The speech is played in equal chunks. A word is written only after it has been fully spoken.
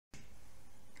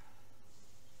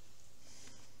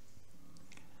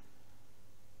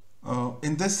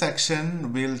in this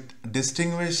section, we'll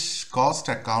distinguish cost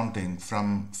accounting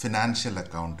from financial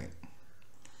accounting.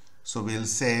 So we'll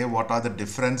say what are the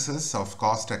differences of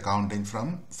cost accounting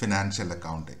from financial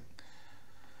accounting.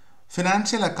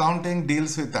 Financial accounting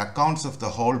deals with accounts of the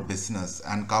whole business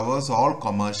and covers all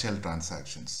commercial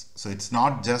transactions. So it's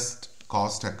not just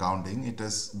cost accounting, it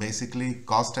is basically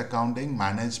cost accounting,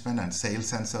 management and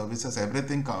sales and services,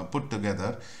 everything put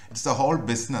together. It's the whole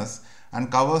business and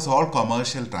covers all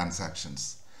commercial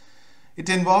transactions. It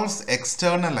involves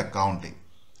external accounting,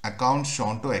 accounts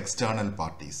shown to external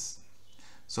parties.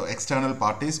 So external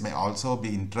parties may also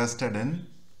be interested in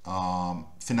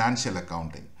financial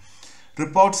accounting.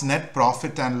 Reports net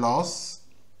profit and loss,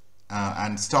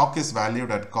 and stock is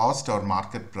valued at cost or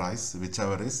market price,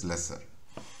 whichever is lesser.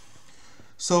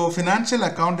 So financial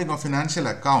accounting or financial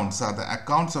accounts are the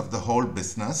accounts of the whole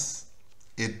business.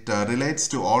 It relates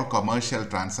to all commercial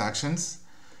transactions.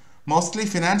 Mostly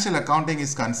financial accounting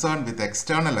is concerned with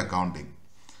external accounting.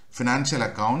 Financial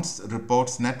accounts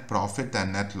reports net profit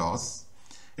and net loss,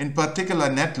 in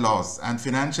particular net loss and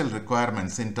financial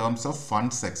requirements in terms of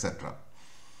funds, etc.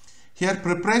 Here,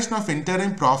 preparation of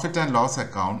interim profit and loss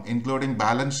account, including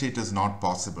balance sheet, is not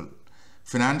possible.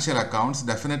 Financial accounts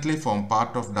definitely form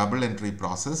part of double entry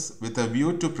process with a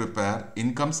view to prepare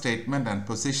income statement and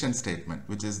position statement,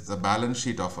 which is the balance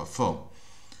sheet of a firm.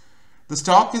 The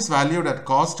stock is valued at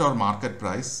cost or market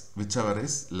price, whichever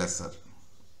is lesser.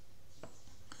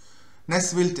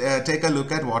 Next, we'll take a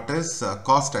look at what is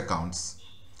cost accounts.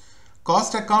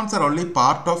 Cost accounts are only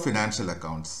part of financial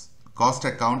accounts. Cost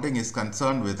accounting is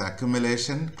concerned with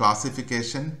accumulation,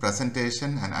 classification,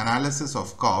 presentation and analysis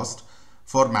of cost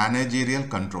for managerial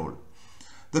control.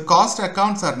 The cost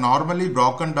accounts are normally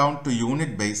broken down to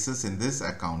unit basis in these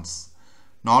accounts.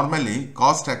 Normally,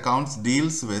 cost accounts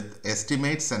deals with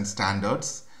estimates and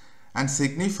standards and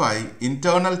signify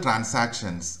internal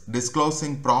transactions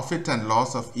disclosing profit and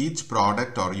loss of each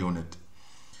product or unit.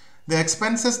 The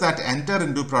expenses that enter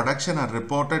into production are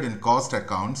reported in cost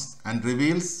accounts and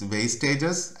reveals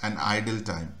wastages and idle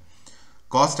time.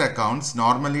 Cost accounts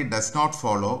normally does not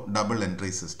follow double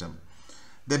entry system.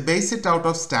 They base it out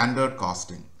of standard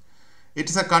costing. It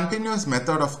is a continuous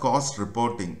method of cost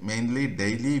reporting, mainly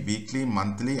daily, weekly,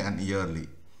 monthly and yearly.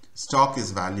 Stock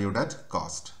is valued at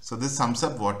cost. So this sums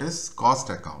up what is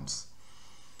cost accounts.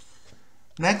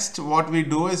 Next, what we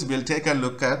do is we'll take a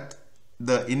look at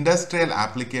the industrial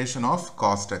application of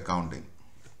cost accounting.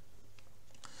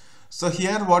 So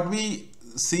here what we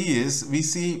see is, we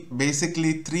see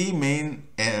basically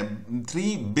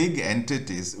three big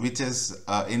entities which is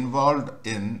involved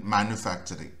in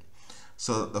manufacturing.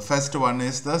 So the first one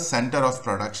is the center of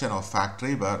production of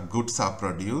factory where goods are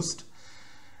produced.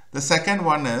 The second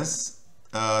one is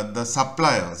the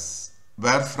suppliers,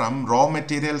 where from raw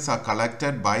materials are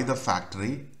collected by the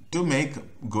factory to make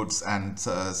goods and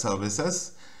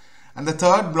services. And the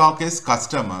third block is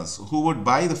customers who would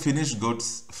buy the finished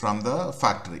goods from the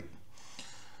factory.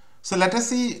 So let us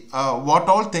see what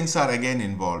all things are again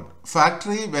involved.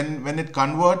 Factory, when it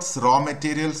converts raw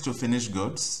materials to finished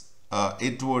goods,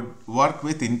 it would work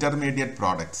with intermediate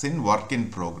products in work in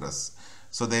progress.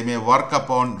 So they may work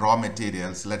upon raw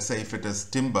materials. Let's say if it is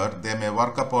timber, they may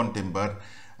work upon timber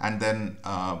and then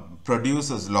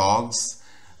produces logs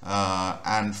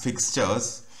and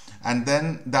fixtures, and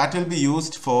then that will be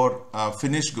used for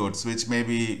finished goods, which may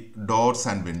be doors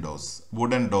and windows,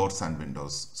 wooden doors and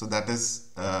windows. So that is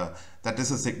a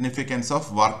significance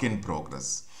of work in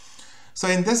progress. So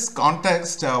in this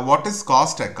context, what is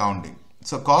cost accounting?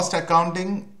 So cost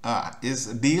accounting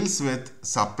deals with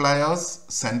suppliers,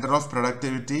 center of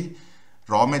productivity,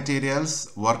 raw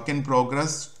materials, work in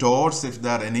progress, stores if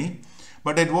there are any.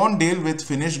 But it won't deal with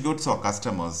finished goods or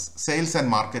customers. Sales and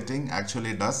marketing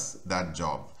actually does that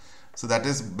job. So that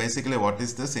is basically what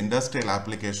is this industrial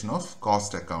application of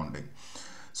cost accounting.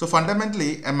 So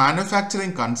fundamentally, a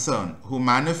manufacturing concern who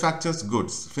manufactures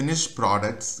goods, finished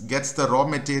products, gets the raw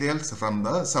materials from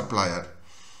the supplier.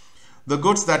 The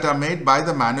goods that are made by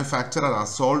the manufacturer are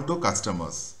sold to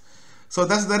customers. So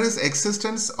thus there is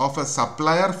existence of a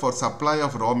supplier for supply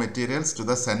of raw materials to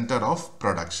the center of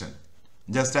production.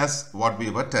 Just as what we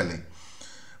were telling.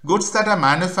 Goods that are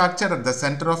manufactured at the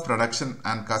center of production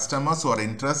and customers who are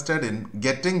interested in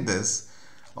getting this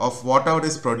of whatever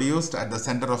is produced at the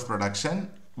center of production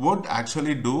would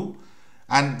actually do,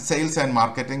 and sales and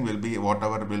marketing will be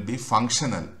whatever will be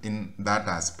functional in that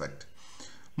aspect.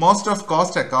 Most of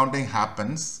cost accounting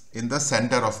happens in the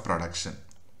center of production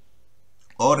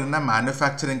or in a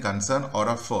manufacturing concern or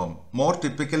a firm, more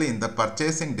typically in the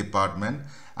purchasing department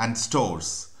and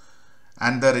stores,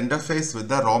 and their interface with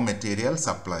the raw material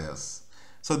suppliers.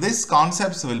 So these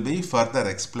concepts will be further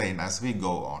explained as we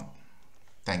go on.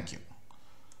 Thank you.